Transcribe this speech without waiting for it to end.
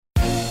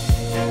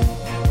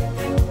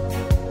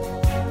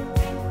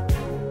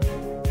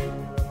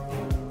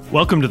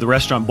Welcome to the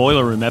Restaurant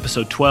Boiler Room,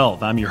 Episode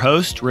 12. I'm your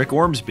host, Rick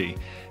Ormsby,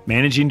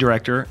 Managing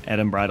Director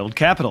at Unbridled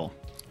Capital.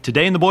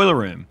 Today in the Boiler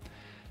Room,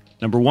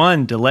 number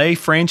 1, delay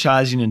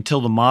franchising until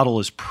the model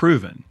is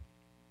proven.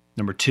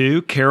 Number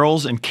 2,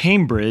 Carroll's and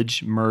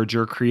Cambridge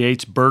merger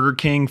creates Burger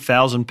King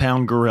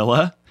 1,000-pound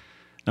gorilla.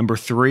 Number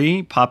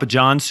 3, Papa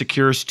John's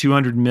secures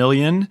 $200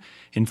 million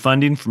in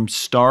funding from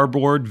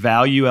Starboard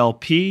Value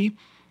LP.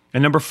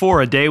 And number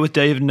 4, a day with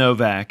David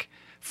Novak,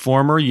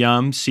 former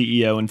Yum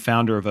CEO and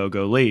founder of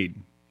Ogo Lead.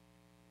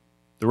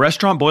 The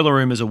Restaurant Boiler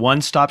Room is a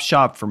one-stop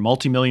shop for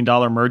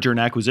multi-million-dollar merger and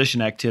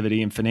acquisition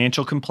activity and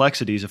financial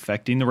complexities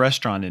affecting the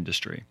restaurant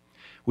industry.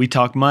 We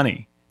talk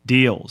money,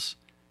 deals,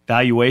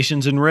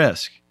 valuations, and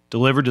risk,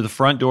 delivered to the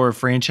front door of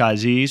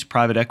franchisees,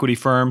 private equity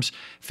firms,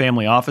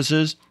 family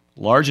offices,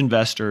 large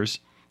investors,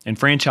 and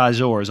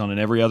franchisors on an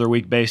every other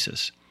week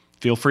basis.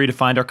 Feel free to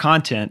find our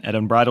content at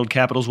Unbridled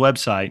Capital's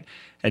website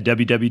at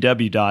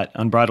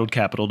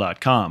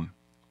www.unbridledcapital.com.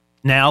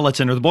 Now let's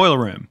enter the boiler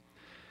room.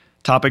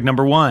 Topic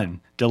number 1,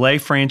 delay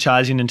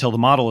franchising until the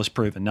model is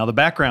proven. Now the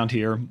background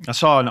here, I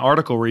saw an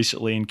article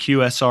recently in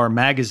QSR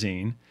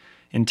magazine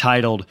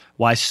entitled,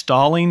 Why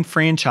Stalling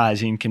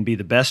Franchising Can Be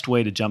the Best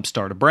Way to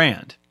Jumpstart a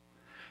Brand.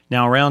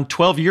 Now around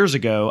 12 years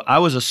ago, I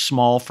was a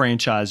small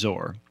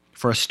franchisor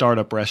for a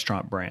startup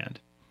restaurant brand.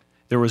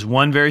 There was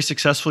one very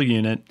successful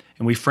unit,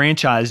 and we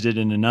franchised it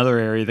in another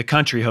area of the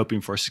country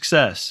hoping for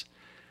success.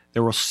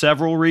 There were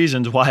several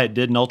reasons why it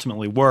didn't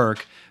ultimately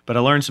work, but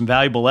I learned some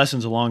valuable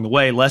lessons along the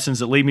way, lessons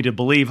that lead me to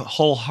believe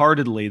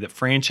wholeheartedly that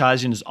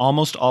franchising is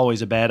almost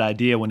always a bad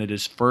idea when it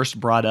is first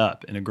brought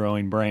up in a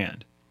growing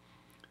brand.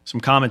 Some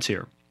comments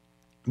here.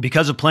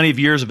 Because of plenty of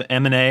years of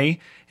M&A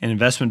and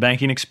investment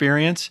banking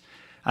experience,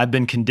 I've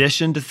been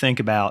conditioned to think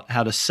about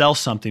how to sell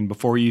something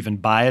before you even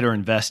buy it or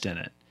invest in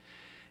it.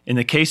 In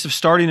the case of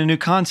starting a new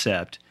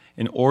concept,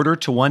 in order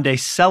to one day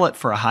sell it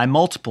for a high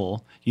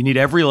multiple, you need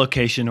every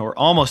location or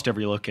almost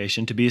every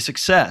location to be a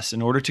success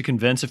in order to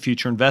convince a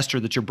future investor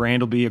that your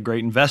brand will be a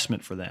great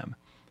investment for them.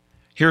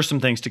 Here are some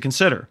things to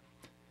consider.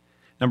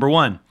 Number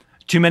 1,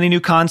 too many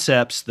new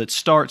concepts that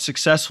start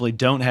successfully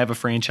don't have a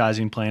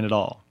franchising plan at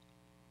all.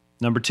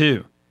 Number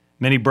 2,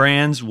 many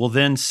brands will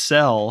then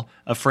sell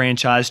a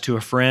franchise to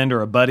a friend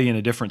or a buddy in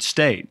a different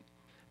state.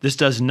 This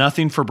does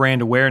nothing for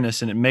brand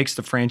awareness and it makes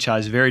the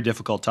franchise very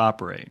difficult to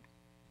operate.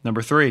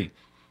 Number 3,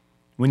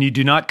 when you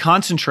do not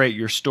concentrate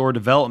your store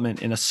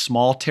development in a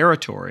small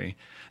territory,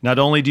 not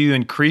only do you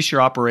increase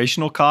your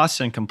operational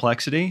costs and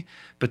complexity,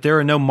 but there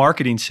are no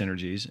marketing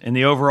synergies and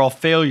the overall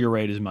failure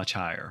rate is much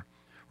higher.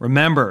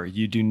 Remember,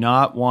 you do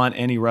not want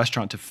any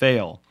restaurant to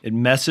fail. It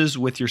messes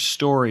with your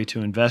story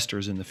to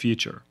investors in the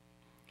future.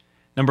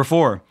 Number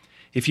 4,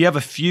 if you have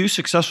a few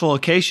successful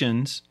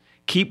locations,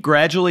 keep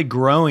gradually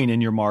growing in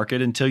your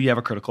market until you have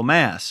a critical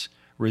mass.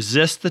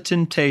 Resist the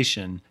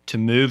temptation to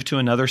move to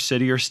another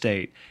city or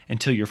state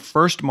until your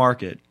first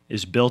market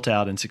is built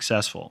out and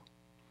successful.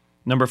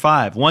 Number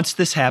 5, once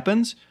this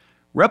happens,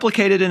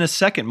 replicate it in a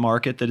second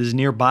market that is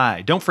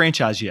nearby. Don't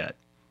franchise yet.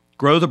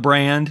 Grow the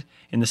brand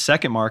in the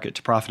second market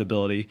to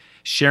profitability,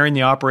 sharing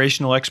the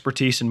operational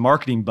expertise and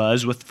marketing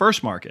buzz with the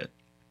first market.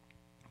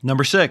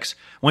 Number 6,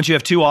 once you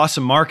have 2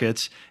 awesome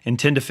markets and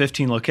 10 to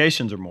 15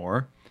 locations or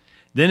more,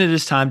 then it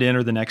is time to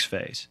enter the next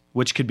phase,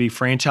 which could be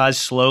franchise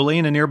slowly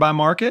in a nearby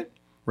market,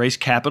 raise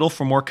capital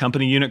for more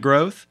company unit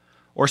growth,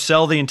 or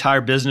sell the entire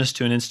business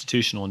to an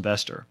institutional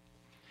investor.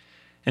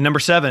 And number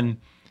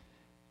 7,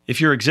 if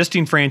your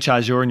existing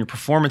franchisor and your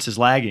performance is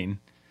lagging,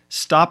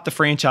 stop the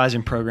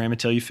franchising program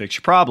until you fix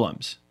your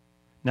problems.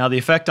 Now, the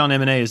effect on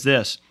M&A is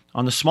this.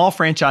 On the small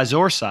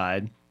franchisor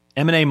side,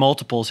 M&A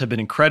multiples have been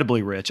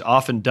incredibly rich,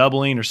 often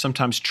doubling or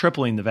sometimes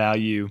tripling the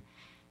value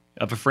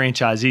of a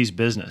franchisee's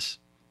business.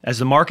 As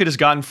the market has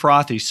gotten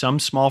frothy, some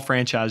small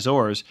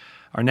franchisors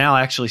are now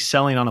actually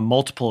selling on a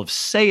multiple of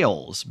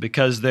sales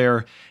because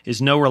there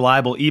is no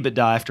reliable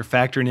EBITDA after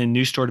factoring in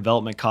new store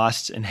development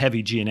costs and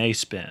heavy G&A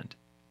spend.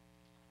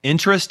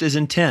 Interest is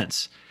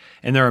intense,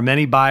 and there are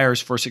many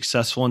buyers for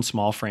successful and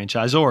small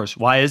franchisors.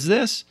 Why is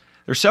this?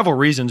 There are several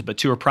reasons, but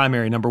 2 are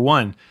primary. Number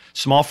 1,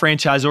 small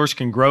franchisors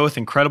can grow with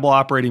incredible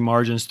operating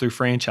margins through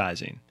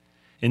franchising.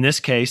 In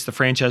this case, the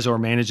franchisor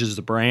manages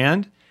the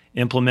brand,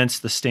 implements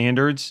the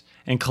standards,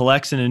 and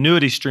collects an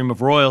annuity stream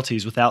of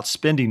royalties without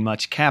spending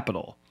much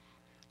capital.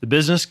 The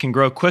business can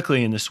grow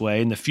quickly in this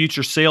way, and the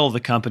future sale of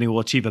the company will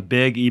achieve a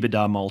big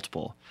EBITDA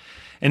multiple.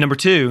 And number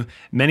 2,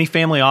 many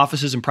family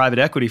offices and private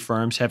equity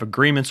firms have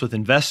agreements with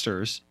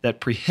investors that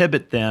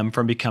prohibit them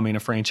from becoming a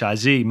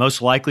franchisee,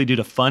 most likely due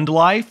to fund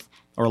life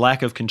or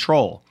lack of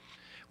control.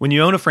 When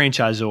you own a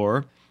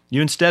franchisor,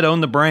 you instead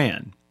own the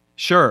brand.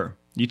 Sure,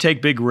 you take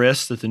big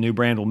risks that the new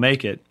brand will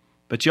make it,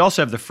 but you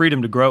also have the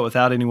freedom to grow it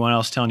without anyone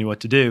else telling you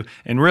what to do.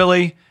 And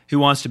really, who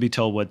wants to be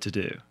told what to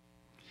do?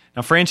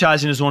 Now,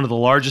 franchising is one of the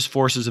largest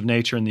forces of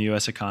nature in the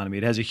U.S. economy.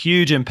 It has a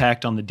huge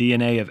impact on the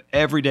DNA of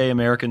everyday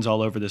Americans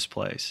all over this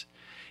place.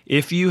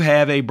 If you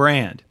have a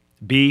brand,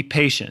 be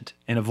patient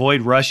and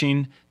avoid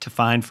rushing to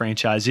find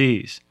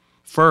franchisees.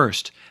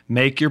 First,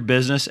 make your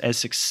business as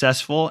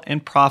successful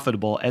and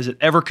profitable as it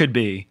ever could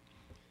be,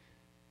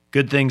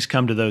 Good things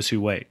come to those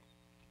who wait.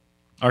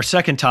 Our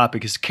second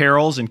topic is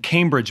Carroll's and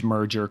Cambridge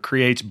merger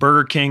creates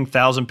Burger King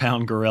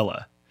 1,000-pound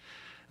gorilla.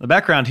 The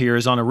background here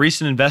is on a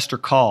recent investor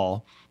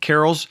call,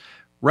 Carroll's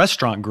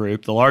Restaurant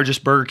Group, the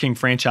largest Burger King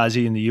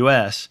franchisee in the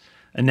U.S.,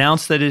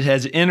 announced that it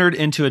has entered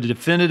into a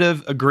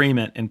definitive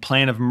agreement and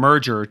plan of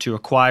merger to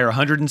acquire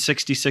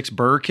 166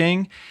 Burger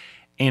King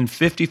and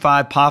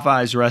 55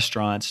 Popeyes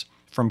restaurants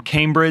from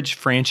Cambridge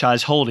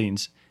Franchise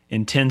Holdings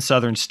in 10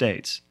 southern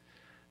states.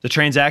 The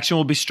transaction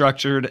will be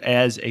structured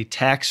as a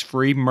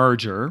tax-free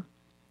merger.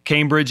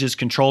 Cambridge is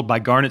controlled by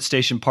Garnet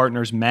Station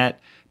partners Matt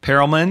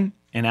Perelman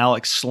and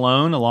Alex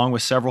Sloan, along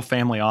with several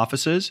family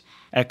offices.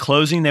 At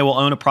closing, they will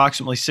own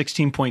approximately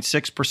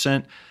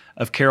 16.6%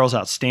 of Carroll's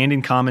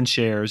outstanding common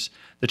shares.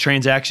 The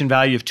transaction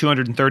value of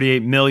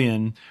 $238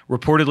 million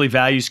reportedly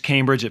values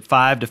Cambridge at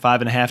 5 to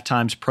 5.5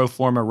 times pro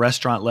forma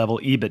restaurant-level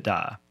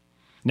EBITDA.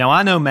 Now,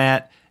 I know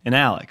Matt and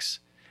Alex,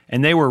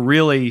 and they were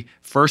really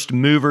first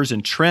movers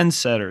and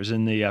trendsetters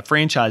in the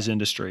franchise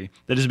industry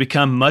that has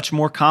become much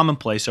more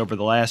commonplace over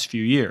the last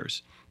few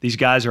years. These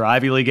guys are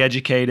Ivy League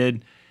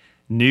educated,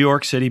 New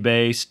York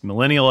City-based,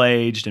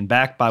 millennial-aged, and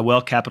backed by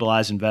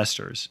well-capitalized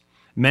investors.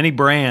 Many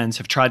brands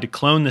have tried to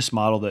clone this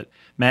model that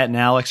Matt and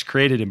Alex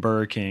created in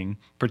Burger King,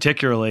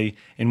 particularly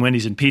in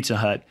Wendy's and Pizza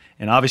Hut.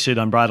 And obviously at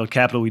Unbridled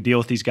Capital, we deal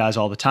with these guys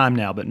all the time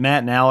now. But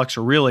Matt and Alex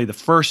are really the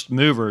first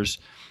movers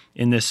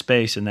in this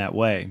space in that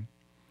way.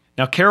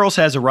 Now, Carroll's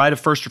has a right of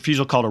first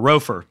refusal called a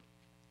ROFR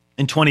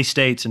in 20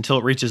 states until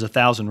it reaches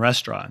 1,000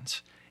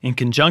 restaurants. In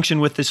conjunction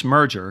with this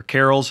merger,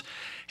 Carroll's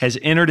has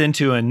entered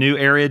into a new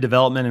area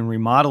development and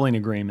remodeling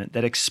agreement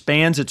that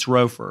expands its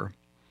ROFR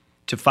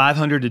to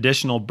 500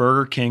 additional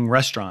Burger King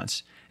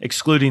restaurants,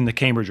 excluding the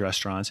Cambridge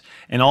restaurants,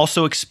 and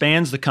also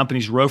expands the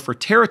company's ROFR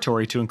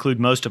territory to include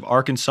most of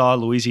Arkansas,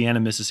 Louisiana,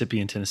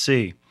 Mississippi, and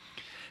Tennessee.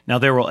 Now,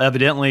 there will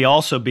evidently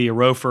also be a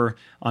ROFR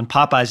on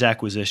Popeyes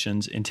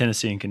acquisitions in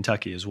Tennessee and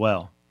Kentucky as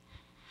well.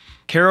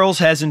 Carroll's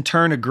has in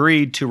turn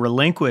agreed to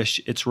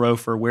relinquish its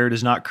ROFR where it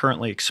is not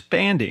currently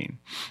expanding.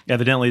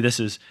 Evidently,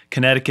 this is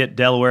Connecticut,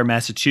 Delaware,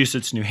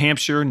 Massachusetts, New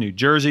Hampshire, New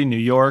Jersey, New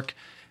York,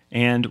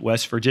 and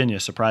West Virginia.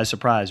 Surprise,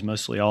 surprise,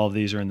 mostly all of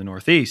these are in the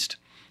Northeast.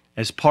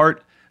 As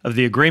part of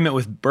the agreement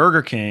with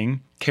Burger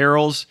King,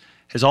 Carroll's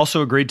has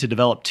also agreed to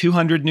develop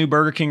 200 new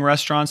Burger King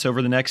restaurants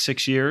over the next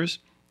 6 years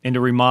and to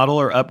remodel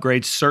or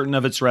upgrade certain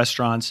of its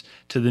restaurants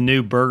to the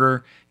new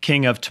Burger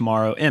King of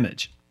Tomorrow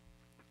image.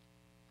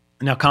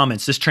 Now,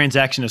 comments. This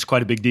transaction is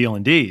quite a big deal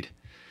indeed.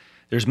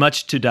 There's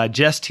much to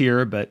digest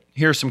here, but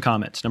here are some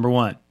comments. Number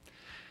one,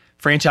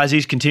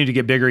 franchisees continue to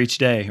get bigger each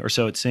day, or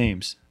so it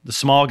seems. The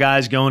small guy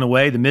is going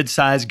away, the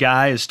mid-sized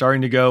guy is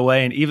starting to go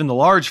away, and even the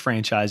large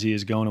franchisee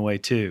is going away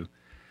too.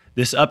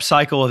 This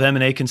upcycle of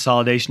M&A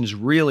consolidation has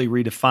really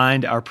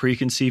redefined our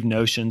preconceived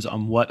notions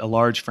on what a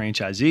large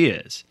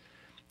franchisee is.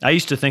 I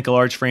used to think a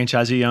large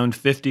franchisee owned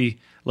 50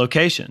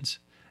 locations.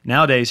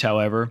 Nowadays,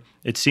 however,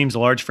 it seems a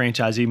large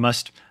franchisee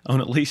must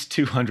own at least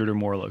 200 or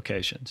more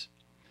locations.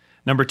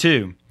 Number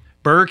two,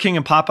 Burger King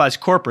and Popeyes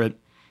corporate,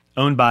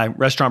 owned by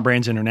Restaurant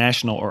Brands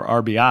International or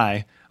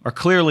RBI, are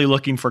clearly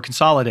looking for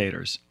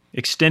consolidators.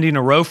 Extending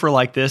a ROFR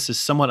like this is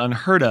somewhat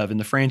unheard of in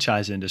the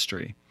franchise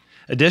industry.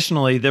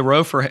 Additionally, the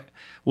ROFR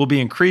will be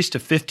increased to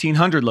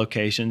 1,500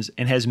 locations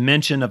and has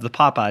mention of the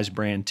Popeyes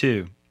brand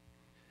too.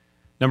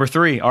 Number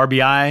three,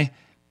 RBI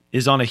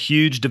is on a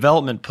huge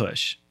development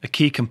push, a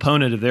key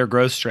component of their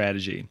growth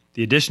strategy.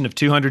 The addition of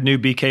 200 new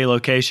BK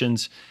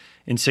locations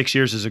in 6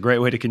 years is a great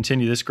way to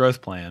continue this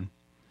growth plan.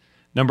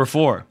 Number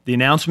four, the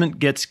announcement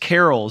gets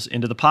Carroll's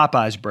into the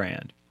Popeyes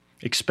brand.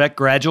 Expect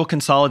gradual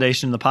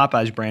consolidation in the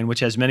Popeyes brand, which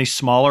has many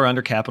smaller,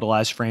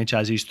 undercapitalized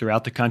franchisees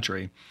throughout the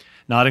country,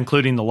 not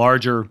including the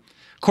larger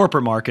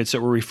corporate markets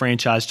that were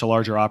refranchised to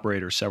larger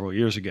operators several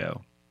years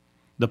ago.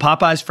 The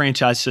Popeyes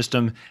franchise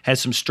system has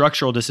some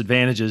structural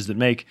disadvantages that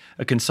make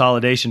a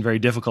consolidation very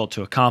difficult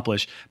to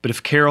accomplish, but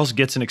if Carroll's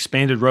gets an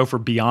expanded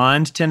ROFR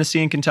beyond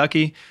Tennessee and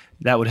Kentucky,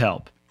 that would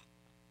help.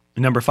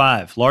 Number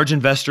five, large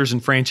investors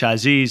and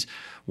franchisees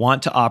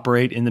want to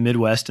operate in the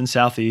Midwest and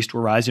Southeast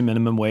where rising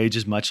minimum wage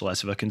is much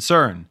less of a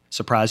concern.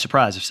 Surprise,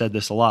 surprise, I've said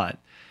this a lot.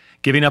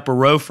 Giving up a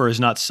ROFR is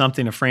not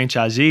something a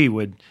franchisee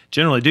would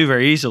generally do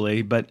very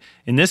easily, but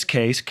in this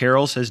case,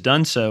 Carroll's has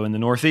done so in the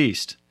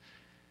Northeast.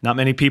 Not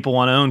many people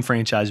want to own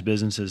franchise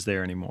businesses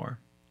there anymore.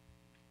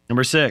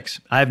 Number six,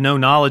 I have no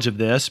knowledge of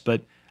this,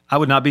 but I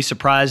would not be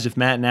surprised if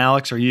Matt and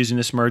Alex are using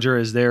this merger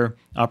as their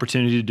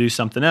opportunity to do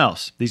something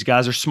else. These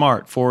guys are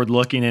smart,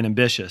 forward-looking, and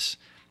ambitious.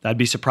 I'd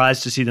be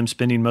surprised to see them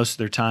spending most of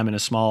their time in a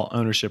small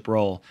ownership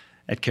role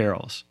at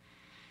Carroll's.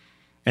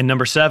 And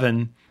number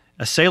seven,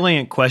 a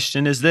salient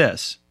question is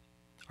this.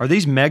 Are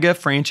these mega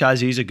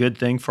franchisees a good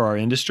thing for our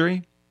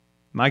industry?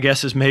 My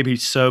guess is maybe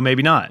so,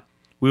 maybe not.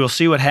 We will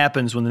see what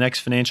happens when the next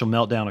financial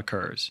meltdown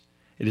occurs.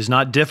 It is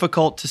not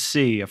difficult to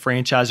see a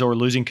franchisor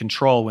losing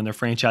control when their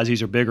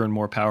franchisees are bigger and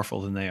more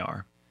powerful than they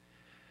are.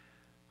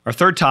 Our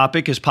third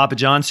topic is Papa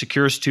John's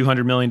secures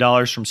 $200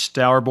 million from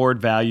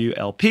Starboard Value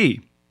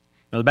LP.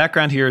 Now, the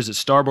background here is that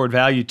Starboard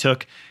Value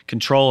took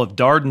control of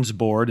Darden's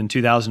board in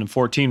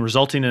 2014,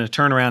 resulting in a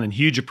turnaround and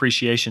huge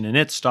appreciation in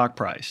its stock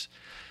price.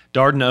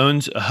 Darden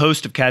owns a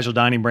host of casual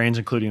dining brands,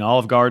 including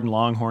Olive Garden,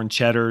 Longhorn,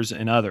 Cheddar's,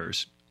 and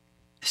others.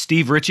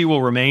 Steve Ritchie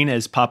will remain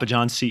as Papa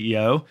John's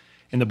CEO,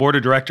 and the board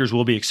of directors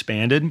will be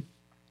expanded.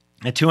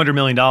 At $200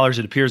 million,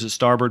 it appears that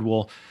Starboard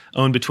will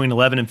own between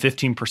 11 and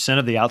 15%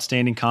 of the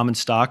outstanding common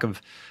stock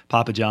of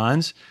Papa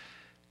John's.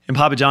 And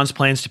Papa John's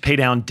plans to pay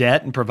down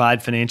debt and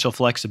provide financial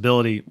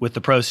flexibility with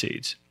the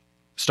proceeds.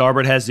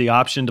 Starboard has the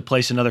option to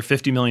place another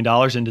 $50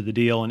 million into the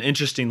deal, and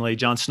interestingly,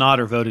 John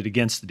Snotter voted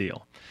against the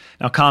deal.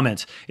 Now,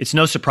 comments. It's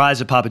no surprise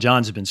that Papa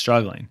John's has been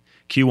struggling.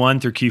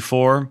 Q1 through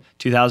Q4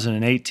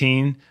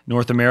 2018,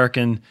 North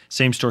American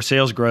same-store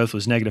sales growth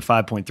was negative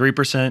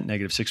 5.3%,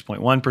 negative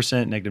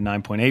 6.1%, negative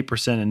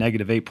 9.8%, and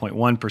negative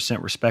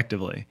 8.1%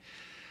 respectively.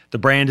 The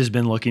brand has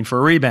been looking for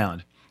a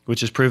rebound,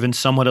 which has proven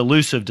somewhat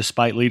elusive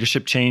despite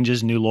leadership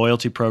changes, new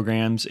loyalty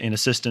programs, and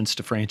assistance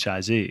to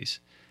franchisees.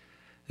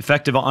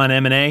 Effective on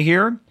M&A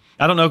here?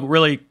 I don't know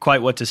really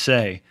quite what to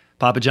say.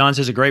 Papa John's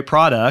has a great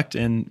product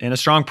and a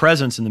strong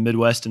presence in the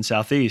Midwest and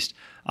Southeast.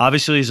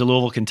 Obviously, as a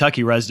Louisville,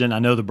 Kentucky resident, I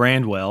know the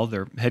brand well.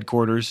 Their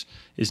headquarters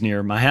is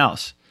near my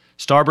house.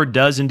 Starboard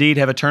does indeed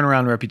have a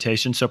turnaround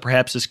reputation, so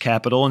perhaps this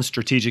capital and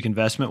strategic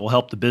investment will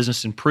help the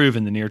business improve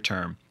in the near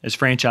term, as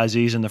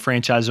franchisees and the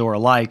franchisor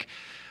alike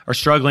are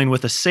struggling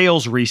with a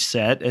sales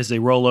reset as they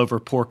roll over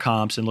poor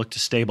comps and look to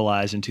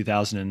stabilize in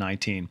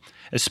 2019,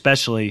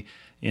 especially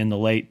in the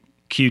late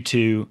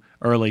Q2,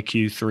 early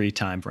Q3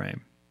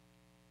 timeframe.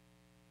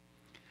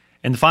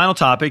 And the final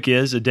topic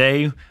is a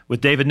day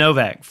with David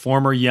Novak,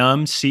 former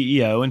Yum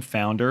CEO and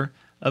founder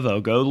of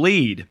Ogo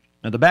Lead.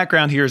 Now, the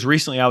background here is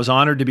recently I was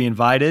honored to be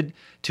invited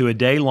to a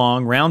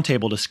day-long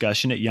roundtable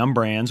discussion at Yum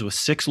Brands with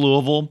 6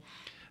 Louisville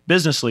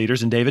business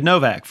leaders and David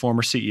Novak,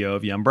 former CEO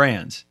of Yum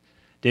Brands.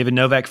 David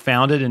Novak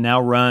founded and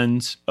now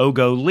runs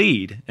Ogo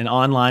Lead, an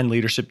online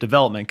leadership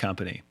development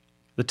company.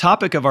 The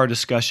topic of our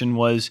discussion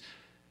was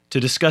to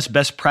discuss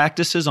best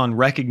practices on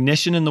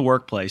recognition in the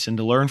workplace and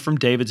to learn from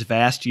David's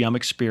vast Yum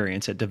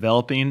experience at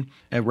developing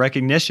a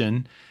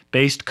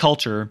recognition-based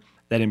culture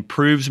that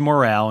improves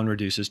morale and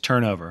reduces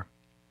turnover.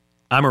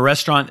 I'm a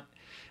restaurant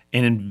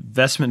and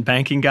investment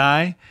banking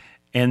guy,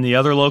 and the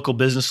other local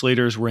business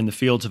leaders were in the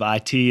fields of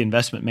IT,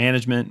 investment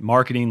management,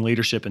 marketing,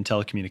 leadership, and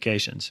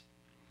telecommunications.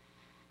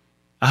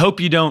 I hope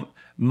you don't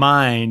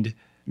mind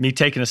me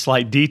taking a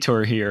slight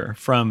detour here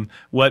from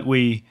what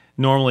we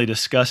normally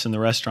discuss in the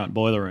restaurant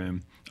boiler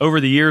room. Over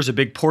the years, a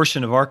big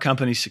portion of our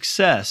company's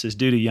success is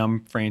due to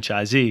Yum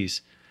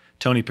franchisees.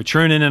 Tony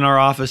Petrunin in our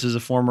office is a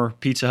former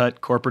Pizza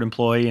Hut corporate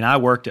employee, and I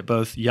worked at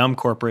both Yum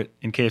corporate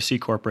and KFC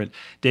corporate.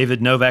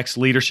 David Novak's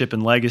leadership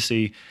and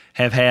legacy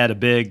have had a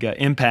big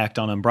impact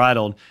on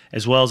Unbridled,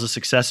 as well as the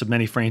success of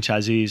many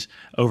franchisees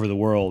over the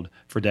world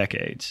for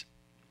decades.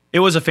 It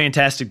was a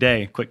fantastic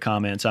day, quick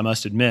comments, I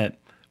must admit.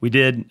 We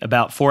did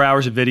about 4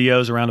 hours of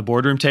videos around a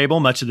boardroom table.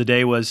 Much of the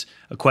day was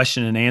a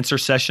question and answer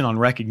session on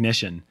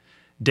recognition.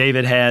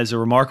 David has a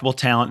remarkable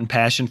talent and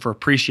passion for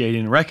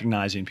appreciating and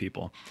recognizing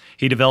people.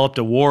 He developed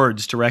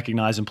awards to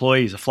recognize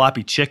employees, a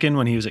floppy chicken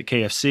when he was at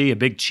KFC, a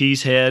big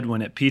cheese head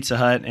when at Pizza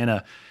Hut, and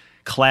a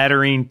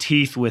clattering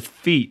teeth with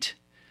feet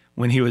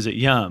when he was at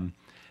Yum.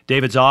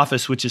 David's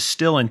office, which is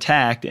still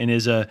intact and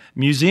is a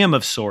museum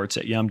of sorts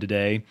at Yum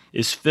today,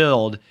 is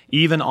filled,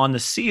 even on the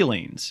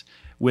ceilings,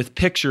 with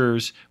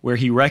pictures where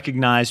he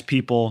recognized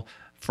people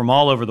from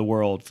all over the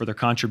world for their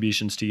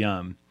contributions to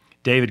Yum.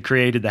 David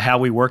created the How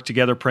We Work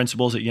Together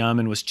principles at Yum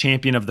and was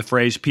champion of the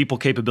phrase, people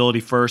capability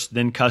first,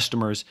 then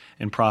customers,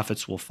 and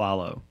profits will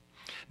follow.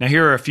 Now,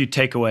 here are a few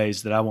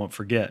takeaways that I won't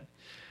forget.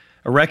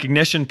 A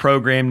recognition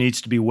program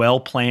needs to be well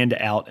planned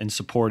out and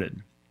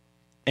supported.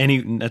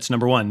 That's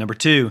number one. Number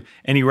two,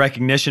 any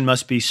recognition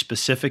must be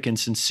specific and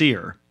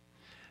sincere.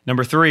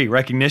 Number three,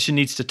 recognition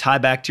needs to tie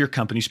back to your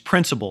company's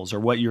principles or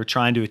what you're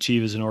trying to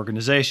achieve as an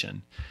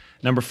organization.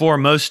 Number four,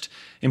 most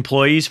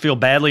employees feel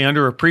badly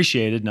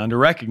underappreciated and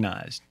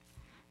underrecognized.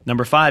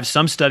 Number five,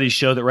 some studies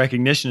show that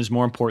recognition is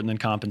more important than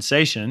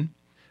compensation.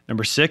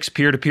 Number six,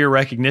 peer-to-peer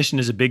recognition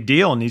is a big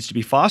deal and needs to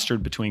be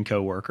fostered between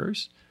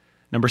coworkers.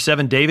 Number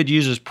seven, David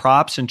uses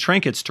props and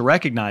trinkets to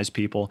recognize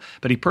people,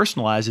 but he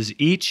personalizes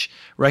each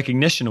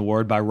recognition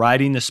award by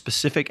writing the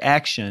specific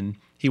action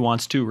he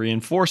wants to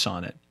reinforce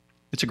on it.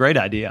 It's a great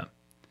idea.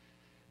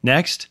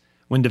 Next,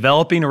 when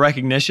developing a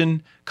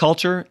recognition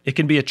culture, it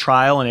can be a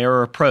trial and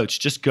error approach.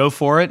 Just go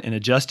for it and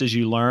adjust as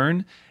you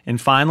learn. And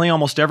finally,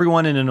 almost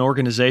everyone in an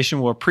organization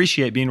will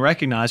appreciate being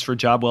recognized for a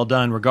job well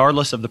done,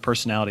 regardless of the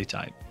personality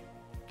type.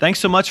 Thanks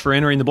so much for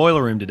entering the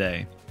boiler room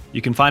today.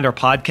 You can find our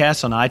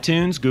podcasts on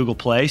iTunes, Google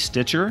Play,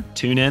 Stitcher,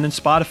 TuneIn, and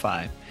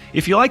Spotify.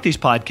 If you like these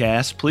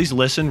podcasts, please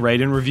listen,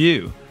 rate, and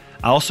review.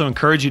 I also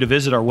encourage you to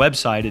visit our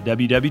website at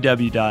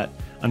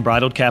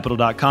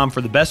www.unbridledcapital.com for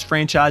the best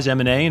franchise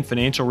M&A and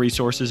financial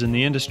resources in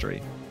the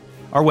industry.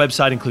 Our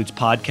website includes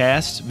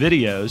podcasts,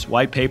 videos,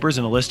 white papers,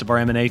 and a list of our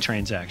M&A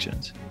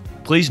transactions.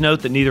 Please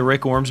note that neither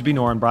Rick Ormsby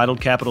nor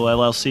Unbridled Capital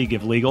LLC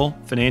give legal,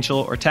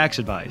 financial, or tax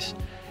advice.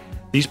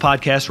 These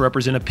podcasts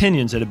represent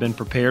opinions that have been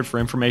prepared for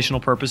informational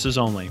purposes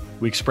only.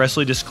 We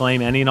expressly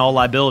disclaim any and all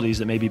liabilities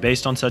that may be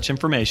based on such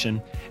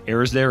information,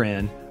 errors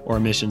therein, or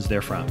omissions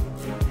therefrom.